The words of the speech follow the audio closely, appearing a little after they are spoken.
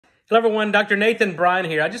Hello everyone, Dr. Nathan Bryan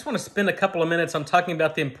here. I just want to spend a couple of minutes on talking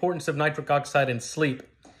about the importance of nitric oxide in sleep.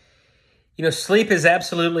 You know, sleep is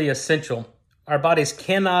absolutely essential. Our bodies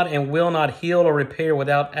cannot and will not heal or repair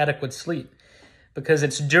without adequate sleep because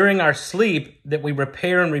it's during our sleep that we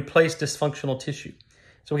repair and replace dysfunctional tissue.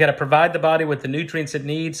 So we got to provide the body with the nutrients it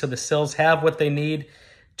needs so the cells have what they need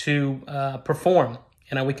to perform.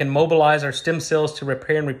 And we can mobilize our stem cells to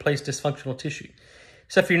repair and replace dysfunctional tissue.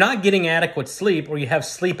 So if you're not getting adequate sleep or you have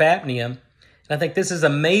sleep apnea, and I think this is a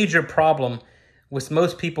major problem with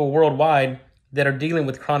most people worldwide that are dealing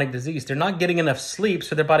with chronic disease. They're not getting enough sleep,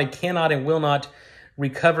 so their body cannot and will not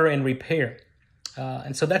recover and repair.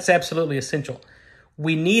 And so that's absolutely essential.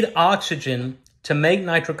 We need oxygen to make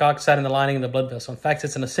nitric oxide in the lining of the blood vessel. In fact,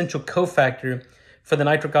 it's an essential cofactor for the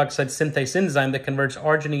nitric oxide synthase enzyme that converts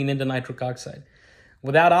arginine into nitric oxide.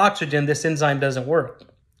 Without oxygen, this enzyme doesn't work.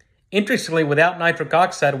 Interestingly, without nitric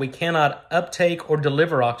oxide, we cannot uptake or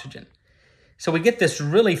deliver oxygen. So we get this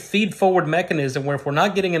really feed-forward mechanism where if we're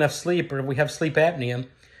not getting enough sleep or if we have sleep apnea,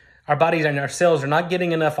 our bodies and our cells are not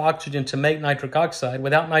getting enough oxygen to make nitric oxide.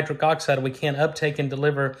 Without nitric oxide, we can't uptake and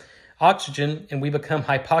deliver oxygen, and we become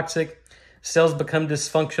hypoxic. Cells become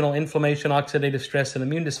dysfunctional, inflammation, oxidative stress, and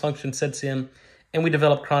immune dysfunction sets in, and we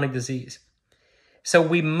develop chronic disease. So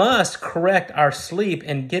we must correct our sleep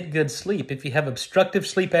and get good sleep. If you have obstructive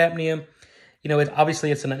sleep apnea, you know,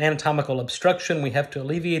 obviously it's an anatomical obstruction. We have to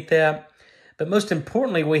alleviate that. But most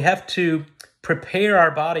importantly, we have to prepare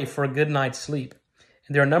our body for a good night's sleep.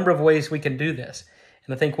 And there are a number of ways we can do this.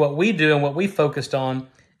 And I think what we do and what we focused on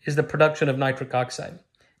is the production of nitric oxide.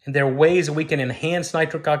 And there are ways we can enhance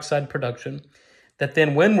nitric oxide production that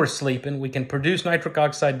then when we're sleeping, we can produce nitric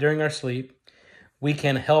oxide during our sleep. We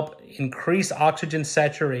can help increase oxygen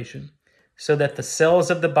saturation so that the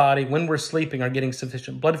cells of the body, when we're sleeping, are getting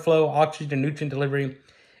sufficient blood flow, oxygen, nutrient delivery,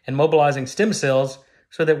 and mobilizing stem cells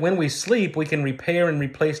so that when we sleep, we can repair and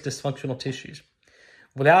replace dysfunctional tissues.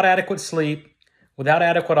 Without adequate sleep, without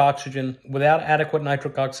adequate oxygen, without adequate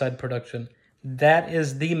nitric oxide production, that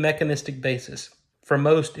is the mechanistic basis for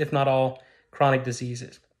most, if not all, chronic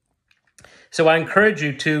diseases. So I encourage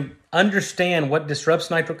you to understand what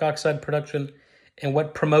disrupts nitric oxide production and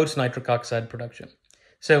what promotes nitric oxide production.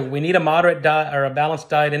 So we need a moderate diet or a balanced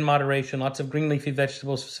diet in moderation, lots of green leafy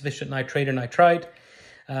vegetables, sufficient nitrate or nitrite.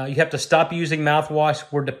 You have to stop using mouthwash.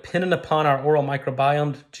 We're dependent upon our oral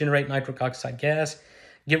microbiome to generate nitric oxide gas.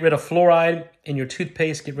 Get rid of fluoride in your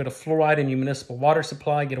toothpaste. Get rid of fluoride in your municipal water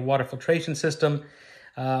supply. Get a water filtration system.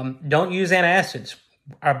 Don't use antacids.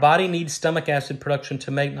 Our body needs stomach acid production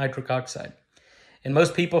to make nitric oxide. And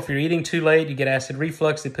most people, if you're eating too late, you get acid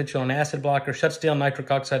reflux, they put you on an acid blocker, shuts down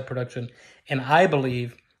nitric oxide production, and I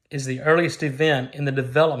believe is the earliest event in the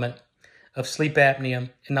development of sleep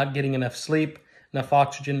apnea and not getting enough sleep, enough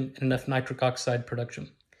oxygen, and enough nitric oxide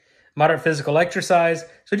production. Moderate physical exercise.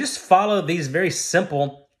 So just follow these very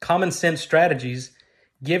simple, common sense strategies.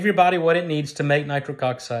 Give your body what it needs to make nitric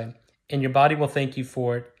oxide, and your body will thank you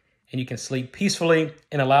for it, and you can sleep peacefully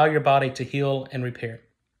and allow your body to heal and repair.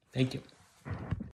 Thank you.